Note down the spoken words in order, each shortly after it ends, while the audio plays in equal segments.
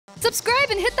Subscribe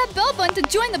and hit that bell button to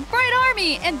join the Bright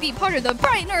Army and be part of the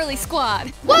Bright and Early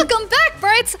Squad. Welcome back,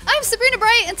 Brights! I'm Sabrina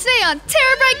Bright, and today on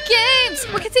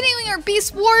Terabritegames, we're continuing our Bee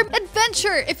Swarm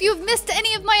adventure. If you've missed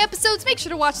any of my episodes, make sure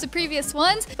to watch the previous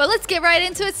ones. But let's get right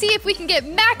into it, see if we can get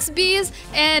max bees,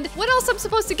 and what else I'm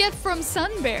supposed to get from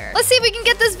Sunbear. Let's see if we can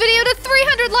get this video to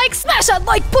 300 likes. Smash that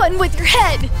like button with your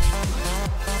head!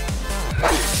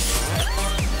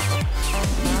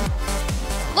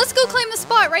 Let's go claim the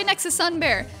spot right next to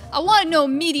Sunbear. I want to know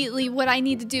immediately what I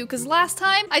need to do, because last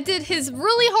time I did his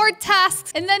really hard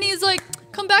tasks, and then he's like,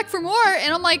 come back for more,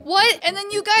 and I'm like, what? And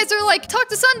then you guys are like, talk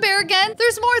to Sunbear again,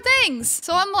 there's more things.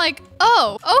 So I'm like,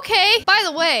 oh, okay. By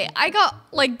the way, I got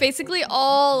like basically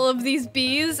all of these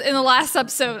bees in the last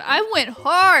episode. I went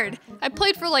hard. I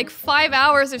played for like 5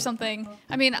 hours or something.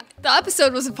 I mean, the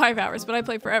episode wasn't 5 hours, but I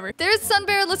played forever. There's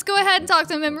Sunbear. Let's go ahead and talk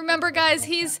to him. And remember, guys,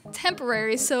 he's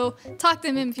temporary, so talk to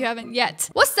him if you haven't yet.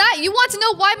 What's that? You want to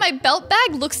know why my belt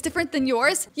bag looks different than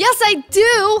yours? Yes, I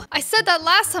do. I said that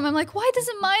last time. I'm like, why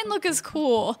doesn't mine look as cool?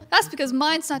 That's because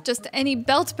mine's not just any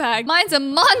belt bag. Mine's a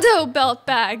Mondo belt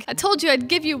bag. I told you I'd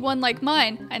give you one like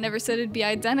mine. I never said it'd be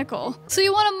identical. So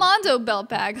you want a Mondo belt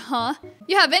bag, huh?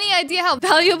 You have any idea how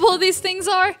valuable these things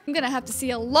are? I'm gonna have to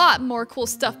see a lot more cool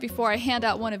stuff before I hand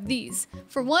out one of these.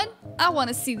 For one, I want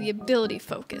to see the ability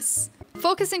focus.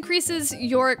 Focus increases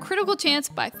your critical chance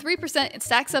by 3%. It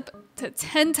stacks up to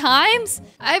 10 times.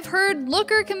 I've heard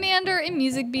Looker, Commander, and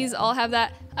Music Bees all have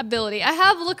that ability. I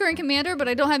have Looker and Commander, but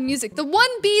I don't have Music. The one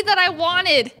bee that I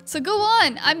wanted. So go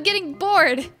on. I'm getting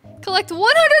bored. Collect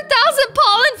 100,000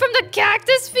 pollen from the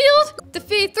cactus field.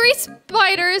 Defeat 3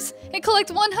 spiders and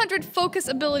collect 100 focus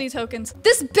ability tokens.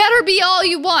 This better be all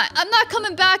you want. I'm not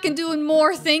coming back and doing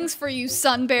more things for you,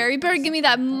 Sunbear. You better give me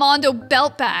that Mondo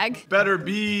belt bag. Better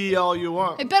be all you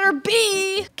want. It better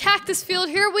be. Cactus field,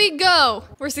 here we go.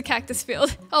 Where's the cactus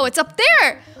field? Oh, it's up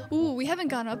there. Ooh, we haven't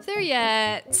gone up there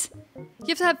yet. You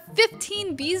have to have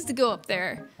 15 bees to go up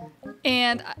there.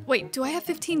 And wait, do I have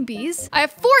 15 bees? I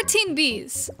have 14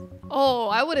 bees. Oh,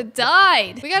 I would have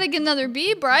died. We gotta get another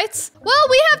bee, Brights. Well,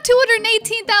 we have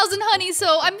 218,000 honey,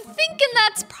 so I'm thinking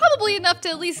that's probably enough to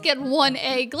at least get one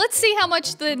egg. Let's see how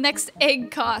much the next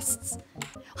egg costs.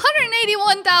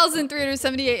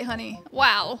 181,378 honey.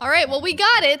 Wow. All right, well, we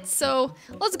got it. So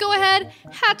let's go ahead,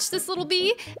 hatch this little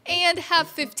bee, and have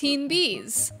 15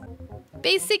 bees.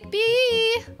 Basic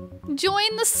bee,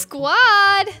 join the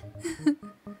squad.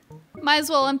 Might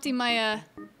as well empty my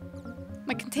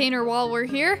my container while we're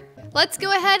here. Let's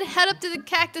go ahead, head up to the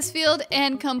cactus field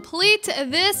and complete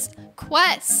this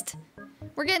quest.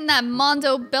 We're getting that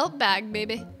Mondo belt bag,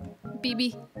 baby.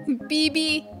 BB.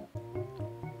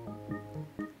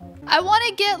 I want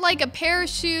to get like a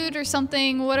parachute or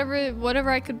something, whatever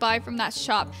I could buy from that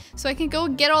shop, so I can go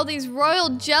get all these royal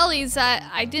jellies that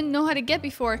I didn't know how to get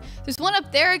before. There's one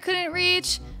up there I couldn't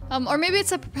reach, or maybe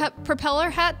it's a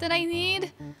propeller hat that I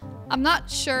need. I'm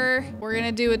not sure. We're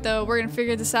gonna do it though. We're gonna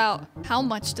figure this out. How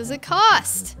much does it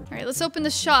cost? All right, let's open the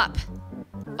shop.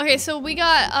 Okay, so we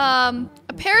got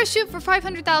a parachute for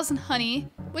 500,000 honey,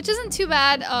 which isn't too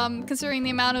bad considering the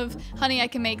amount of honey I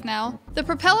can make now. The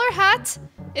propeller hat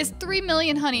is 3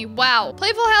 million honey. Wow.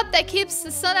 Playful hat that keeps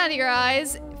the sun out of your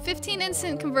eyes. 15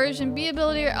 instant conversion, bee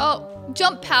ability, oh,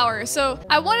 jump power. So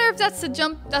I wonder if that's the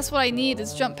jump, that's what I need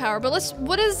is jump power. But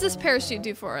what does this parachute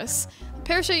do for us?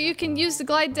 Parachute you can use to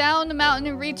glide down the mountain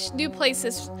and reach new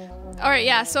places. All right,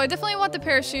 yeah, so I definitely want the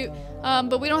parachute,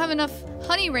 but we don't have enough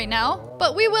honey right now.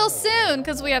 But we will soon,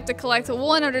 because we have to collect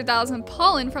 100,000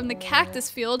 pollen from the cactus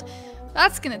field.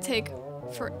 That's gonna take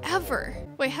forever.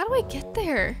 Wait, how do I get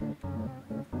there?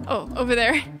 Oh, over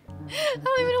there. I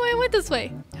don't even know why I went this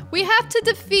way. We have to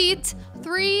defeat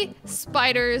 3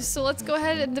 spiders, so let's go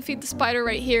ahead and defeat the spider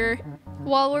right here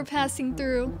while we're passing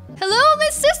through. Hello,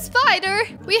 Mr. Spider!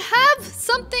 We have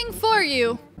something for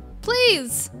you.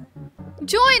 Please,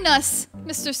 join us,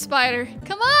 Mr. Spider.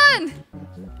 Come on!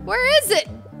 Where is it?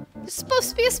 There's supposed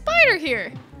to be a spider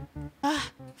here.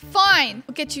 Fine.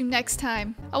 We'll get you next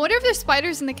time. I wonder if there's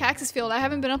spiders in the cactus field. I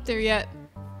haven't been up there yet.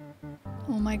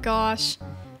 Oh my gosh.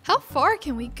 How far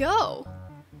can we go?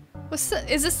 Is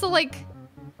this the like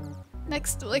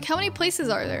next, like how many places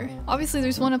are there? Obviously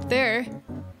there's one up there.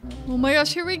 Oh my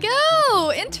gosh, here we go!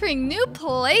 Entering new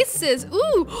places.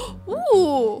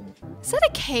 Ooh, is that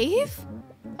a cave?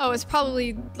 Oh, it's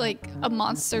probably like a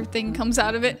monster thing comes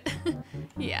out of it.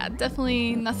 Yeah,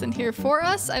 definitely nothing here for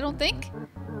us, I don't think.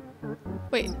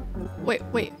 Wait, what?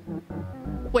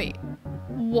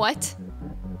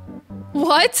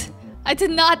 What? I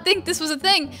did not think this was a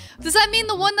thing. Does that mean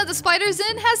the one that the spider's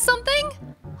in has something?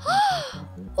 Oh,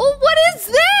 what is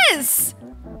this?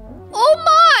 Oh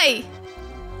my!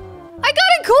 I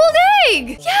got a gold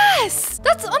egg! Yes!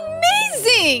 That's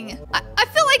amazing! I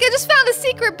feel like I just found a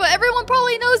secret, but everyone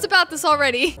probably knows about this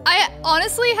already. I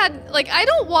honestly had, like, I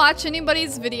don't watch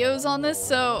anybody's videos on this,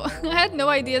 so I had no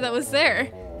idea that was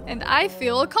there. And I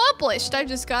feel accomplished. I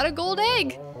just got a gold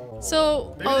egg.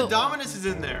 So, maybe the Dominus is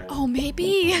in there. Oh,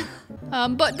 maybe.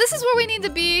 But this is where we need to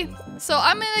be. So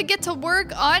I'm gonna get to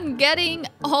work on getting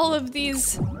all of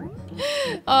these,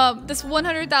 this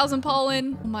 100,000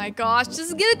 pollen. Oh my gosh, this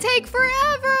is gonna take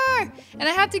forever. And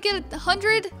I have to get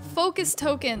 100 focus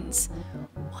tokens.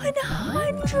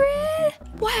 100?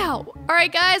 Wow. All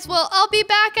right, guys. Well, I'll be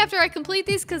back after I complete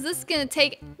these because this is gonna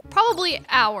take probably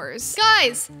hours.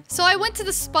 Guys, so I went to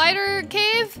the spider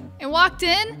cave and walked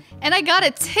in and I got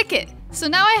a ticket. So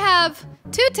now I have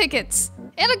 2 tickets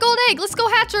and a gold egg. Let's go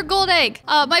hatch our gold egg.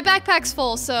 My backpack's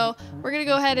full, so we're gonna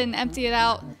go ahead and empty it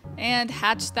out and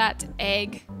hatch that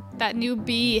egg, that new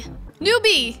bee. New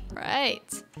bee! Right.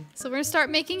 So we're gonna start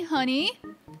making honey.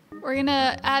 We're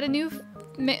gonna add a new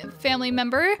family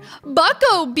member,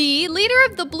 Bucko Bee, leader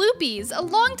of the Blue Bees, a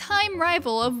longtime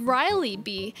rival of Riley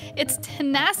Bee. Its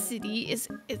tenacity is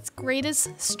its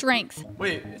greatest strength.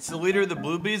 Wait, it's the leader of the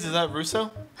Blue Bees? Is that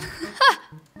Russo?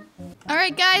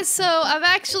 Alright guys, so I've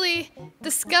actually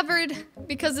discovered,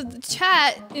 because of the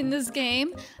chat in this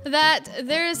game, that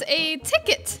there's a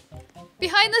ticket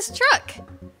behind this truck.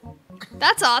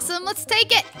 That's awesome, let's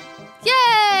take it!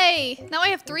 Yay! Now I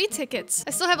have 3 tickets.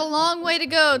 I still have a long way to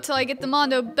go till I get the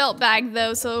MONDO belt bag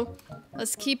though, so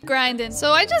let's keep grinding.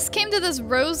 So I just came to this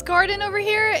rose garden over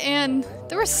here and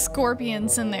there were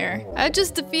scorpions in there. I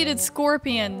just defeated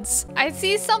scorpions. I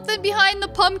see something behind the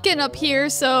pumpkin up here,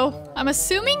 so I'm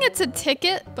assuming it's a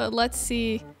ticket, but let's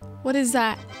see. What is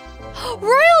that?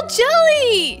 Royal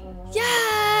jelly!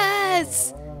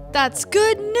 Yes! That's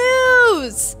good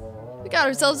news! We got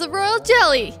ourselves a royal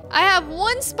jelly. I have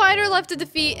 1 spider left to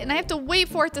defeat and I have to wait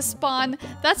for it to spawn.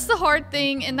 That's the hard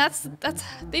thing, and that's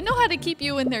they know how to keep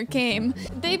you in their game.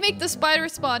 They make the spider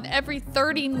spawn every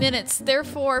 30 minutes.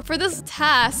 Therefore, for this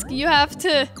task, you have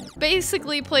to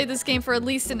basically play this game for at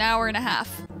least an hour and a half.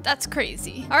 That's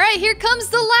crazy. All right, here comes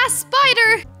the last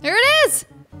spider. There it is.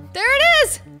 There it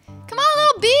is. Come on,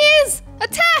 little bees.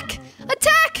 Attack.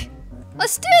 Attack.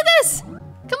 Let's do this.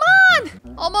 Come on!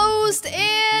 Almost,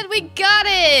 and we got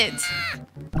it!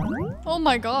 Oh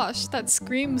my gosh, that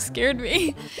scream scared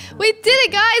me. We did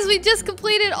it, guys! We just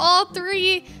completed all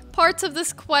 3 parts of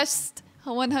this quest.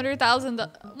 100,000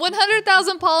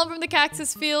 pollen from the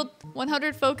cactus field,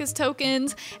 100 focus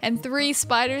tokens, and 3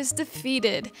 spiders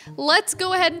defeated. Let's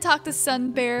go ahead and talk to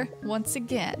Sun Bear once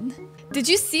again. Did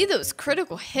you see those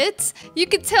critical hits? You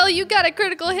could tell you got a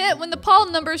critical hit when the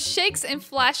pollen number shakes and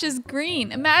flashes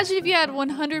green. Imagine if you had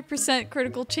 100%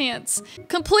 critical chance.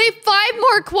 Complete 5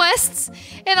 more quests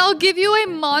and I'll give you a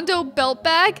MONDO belt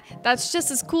bag. That's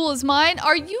just as cool as mine.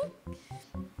 Are you?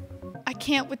 I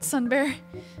can't with Sun Bear.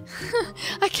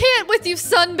 I can't with you,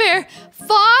 Sun Bear.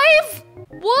 5?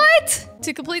 What?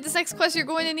 To complete this next quest, you're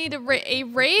going to need a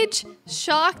rage,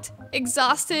 shocked,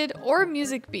 exhausted, or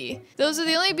music bee. Those are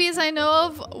the only bees I know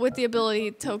of with the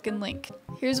ability token link.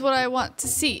 Here's what I want to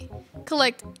see.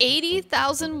 Collect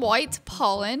 80,000 white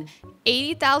pollen,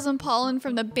 80,000 pollen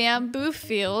from the bamboo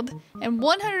field, and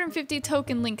 150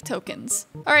 token link tokens.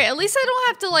 All right, at least I don't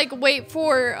have to like wait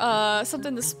for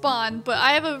something to spawn, but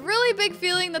I have a really big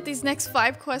feeling that these next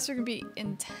 5 quests are gonna be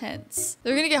intense.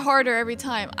 They're gonna get harder every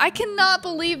time. I cannot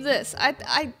believe this.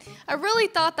 I really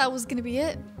thought that was gonna be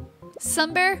it.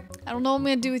 Sun Bear, I don't know what I'm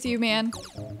gonna do with you, man.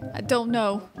 I don't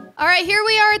know. All right, here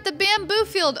we are at the bamboo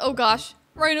field. Oh gosh,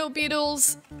 rhino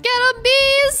beetles. Get 'em,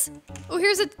 bees! Oh,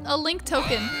 here's a link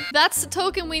token. That's the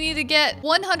token we need to get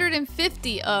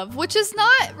 150 of, which is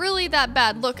not really that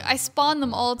bad. Look, I spawn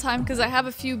them all the time because I have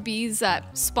a few bees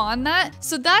that spawn that.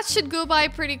 So that should go by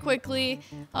pretty quickly.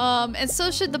 And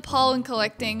so should the pollen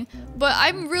collecting. But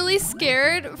I'm really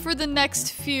scared for the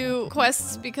next few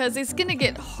quests because it's gonna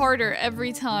get harder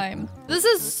every time. This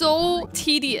is so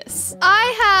tedious.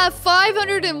 I have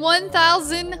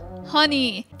 501,000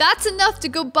 honey. That's enough to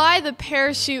go buy the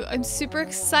parachute. I'm super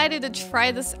excited to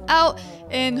try this out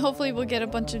and hopefully we'll get a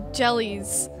bunch of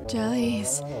jellies.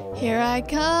 Jellies, here I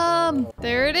come.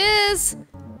 There it is.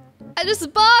 I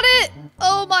just bought it.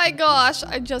 Oh my gosh,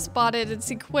 I just bought it. It's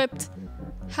equipped.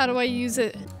 How do I use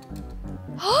it?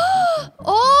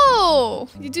 Oh,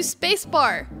 you do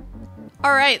spacebar.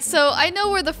 All right, so I know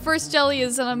where the first jelly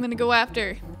is that I'm gonna go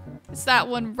after. It's that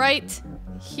one right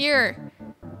here.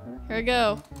 Here I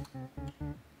go.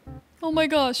 Oh my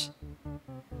gosh.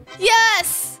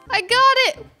 Yes! I got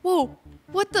it! Whoa,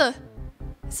 what the?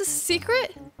 Is this a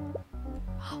secret?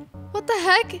 What the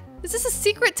heck? Is this a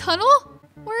secret tunnel?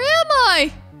 Where am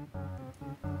I?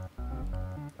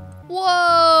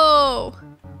 Whoa!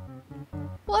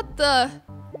 What the?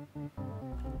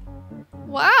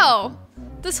 Wow.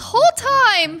 This whole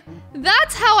time,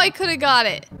 that's how I could have got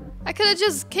it. I could have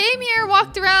just came here,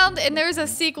 walked around, and there's a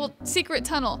secret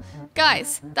tunnel.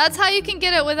 Guys, that's how you can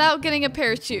get it without getting a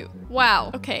parachute.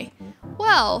 Wow. Okay.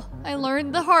 Well, I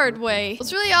learned the hard way.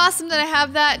 It's really awesome that I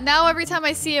have that. Now every time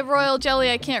I see a royal jelly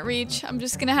I can't reach, I'm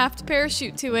just gonna have to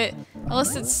parachute to it.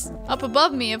 Unless it's up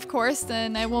above me, of course,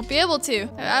 then I won't be able to.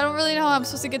 I don't really know how I'm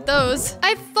supposed to get those.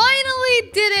 I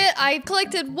finally did it! I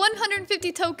collected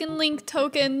 150 token link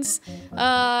tokens,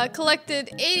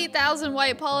 collected 80,000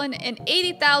 white pollen and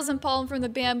 80,000 pollen from the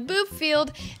bamboo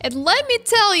field, and let me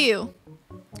tell you,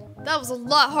 that was a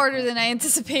lot harder than I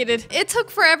anticipated. It took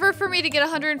forever for me to get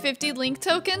 150 link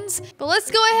tokens, but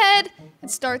let's go ahead and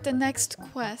start the next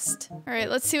quest. All right,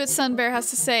 let's see what Sunbear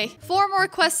has to say. 4 more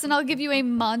quests and I'll give you a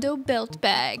Mondo belt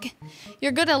bag.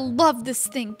 You're gonna love this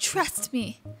thing, trust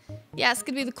me. Yeah, it's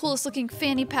gonna be the coolest looking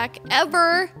fanny pack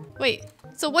ever. Wait,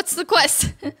 so what's the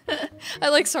quest? I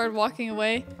like started walking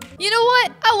away. You know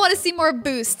what? I want to see more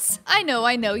boosts. I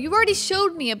know. You already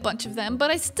showed me a bunch of them, but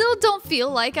I still don't feel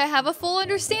like I have a full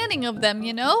understanding of them,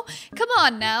 you know? Come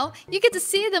on now. You get to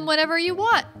see them whenever you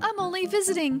want. I'm only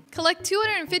visiting. Collect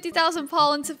 250,000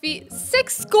 pollen to feed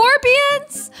 6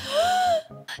 scorpions?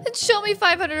 And show me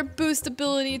 500 boost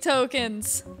ability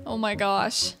tokens. Oh my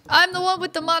gosh. I'm the one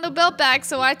with the Mondo belt bag,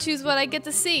 so I choose what I get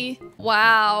to see.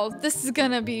 Wow, this is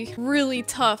gonna be really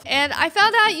tough. And I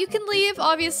found out you can leave.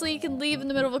 Obviously, you can leave in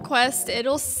the middle of a quest.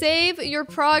 It'll save your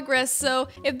progress. So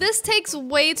if this takes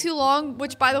way too long,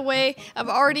 which by the way, I've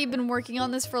already been working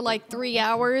on this for like 3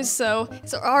 hours, so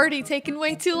it's already taken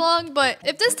way too long. But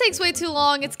if this takes way too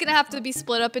long, it's gonna have to be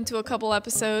split up into a couple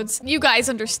episodes. You guys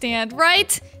understand,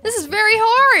 right? This is very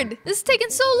hard. This is taking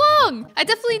so long. I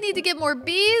definitely need to get more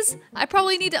bees. I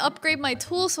probably need to upgrade my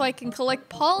tool so I can collect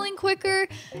pollen quicker.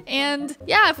 And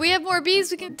yeah, if we have more bees,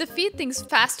 we can defeat things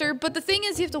faster. But the thing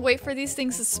is, you have to wait for these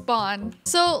things to spawn.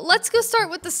 So let's go start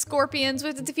with the scorpions. We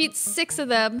have to defeat 6 of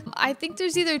them. I think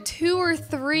there's either 2 or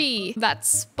 3 that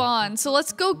spawn. So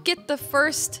let's go get the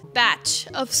first batch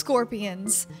of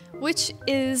scorpions, which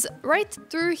is right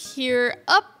through here,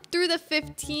 up through the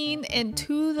 15 and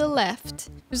to the left.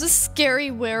 There's a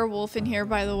scary werewolf in here,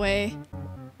 by the way.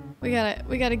 We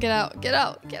gotta get out. Get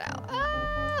out.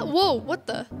 Ah! Whoa, what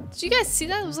the? Did you guys see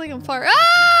that? It was like on fire.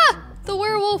 Ah! The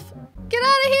werewolf! Get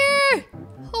out of here!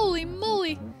 Holy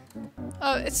moly.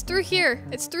 Oh, it's through here.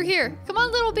 It's through here. Come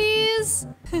on, little bees.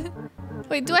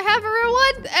 Wait, do I have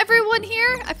everyone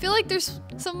here? I feel like there's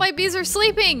some of my bees are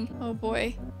sleeping. Oh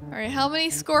boy. All right, how many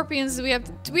scorpions do we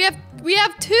have? We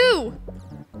have 2.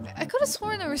 I could have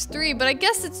sworn there was 3, but I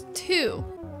guess it's 2.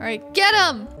 All right, get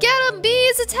them! Get them,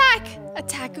 bees! Attack!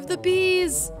 Attack of the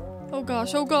bees! Oh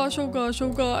gosh, oh gosh, oh gosh, oh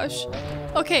gosh.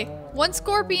 Okay, 1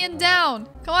 scorpion down.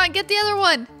 Come on, get the other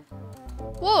one.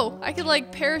 Whoa, I could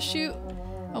like parachute.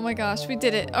 Oh my gosh, we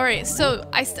did it. All right, so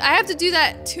I have to do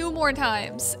that 2 more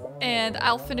times and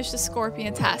I'll finish the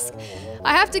scorpion task.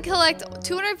 I have to collect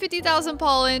 250,000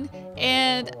 pollen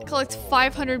and collect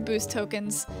 500 boost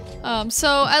tokens.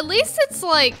 So at least it's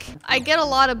like I get a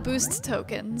lot of boost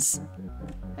tokens,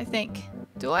 I think.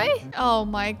 Do I? Oh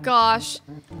my gosh.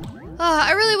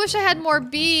 I really wish I had more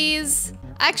bees.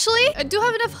 Actually, I do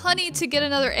have enough honey to get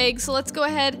another egg, so let's go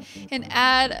ahead and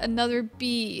add another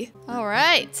bee. All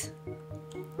right.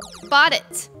 Bought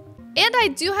it. And I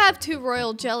do have 2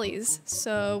 royal jellies,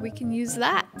 so we can use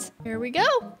that. Here we go.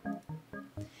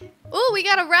 Oh, we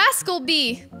got a rascal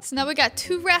bee. So now we got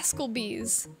 2 rascal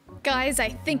bees. Guys, I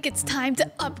think it's time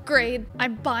to upgrade.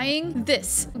 I'm buying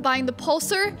this. I'm buying the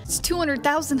pulsar. It's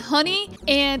 200,000 honey,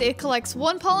 and it collects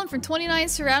 1 pollen from 29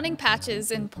 surrounding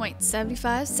patches in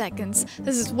 0.75 seconds.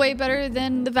 This is way better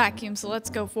than the vacuum, so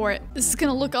let's go for it. This is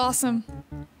gonna look awesome.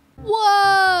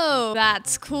 Whoa!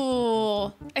 That's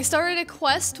cool. I started a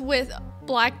quest with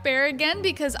Black Bear again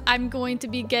because I'm going to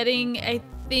be getting, I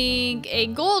think, a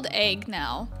gold egg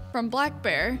now from Black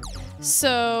Bear.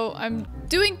 So I'm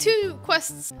doing 2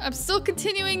 quests. I'm still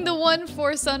continuing the one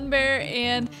for Sun Bear,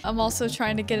 and I'm also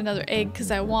trying to get another egg because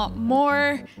I want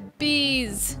more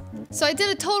bees. So I did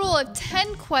a total of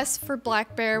 10 quests for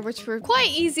Black Bear, which were quite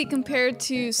easy compared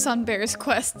to Sun Bear's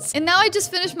quests. And now I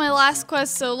just finished my last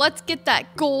quest, so let's get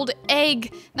that gold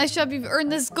egg. Nice job, you've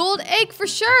earned this gold egg for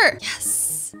sure.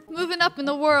 Yes. Yes! Moving up in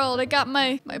the world. I got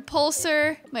my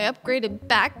pulsar, my upgraded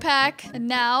backpack, and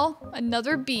now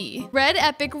another bee. Red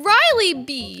Epic Riley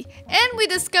Bee! And we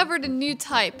discovered a new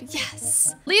type.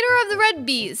 Yes! Leader of the Red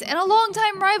Bees and a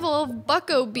longtime rival of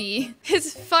Bucko Bee.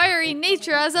 His fiery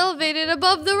nature has elevated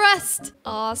above the rest.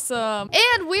 Awesome.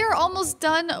 And we are almost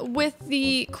done with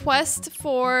the quest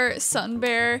for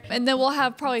Sunbear. And then we'll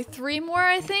have probably 3 more,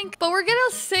 I think. But we're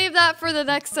gonna save that for the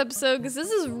next episode because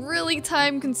this is really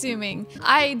time consuming.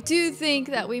 I do think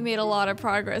that we made a lot of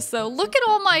progress though. Look at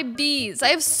all my bees. I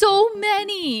have so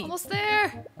many. Almost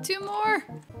there. 2 more.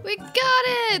 We got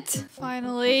it!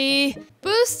 Finally.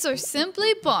 Boosts are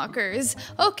simply bonkers.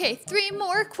 Okay, 3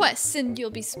 more quests and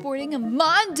you'll be sporting a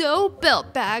MONDO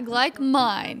belt bag like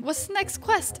mine. What's the next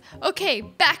quest? Okay,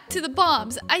 back to the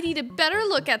bombs. I need a better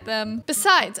look at them.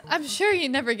 Besides, I'm sure you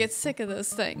never get sick of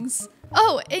those things.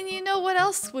 Oh, and you know what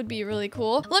else would be really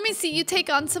cool? Let me see you take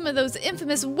on some of those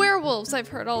infamous werewolves I've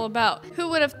heard all about. Who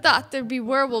would have thought there'd be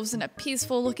werewolves in a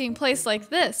peaceful looking place like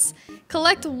this?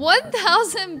 Collect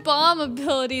 1,000 bomb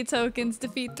ability tokens,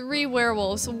 defeat 3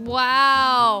 werewolves.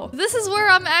 Wow. This is where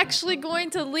I'm actually going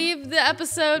to leave the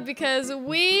episode because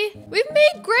we've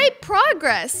made great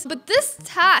progress. But this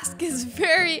task is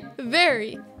very,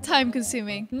 very time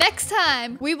consuming. Next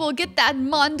time, we will get that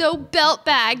MONDO belt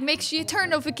bag. Make sure you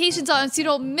turn notifications on so you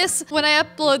don't miss when I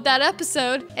upload that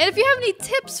episode. And if you have any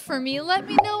tips for me, let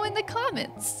me know in the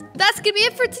comments. That's gonna be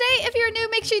it for today. If you're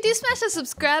new, make sure you do smash that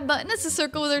subscribe button. It's a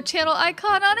circle with our channel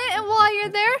icon on it. And while you're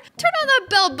there, turn on that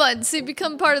bell button so you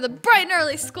become part of the bright and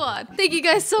early squad. Thank you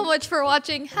guys so much for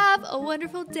watching. Have a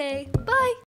wonderful day. Bye.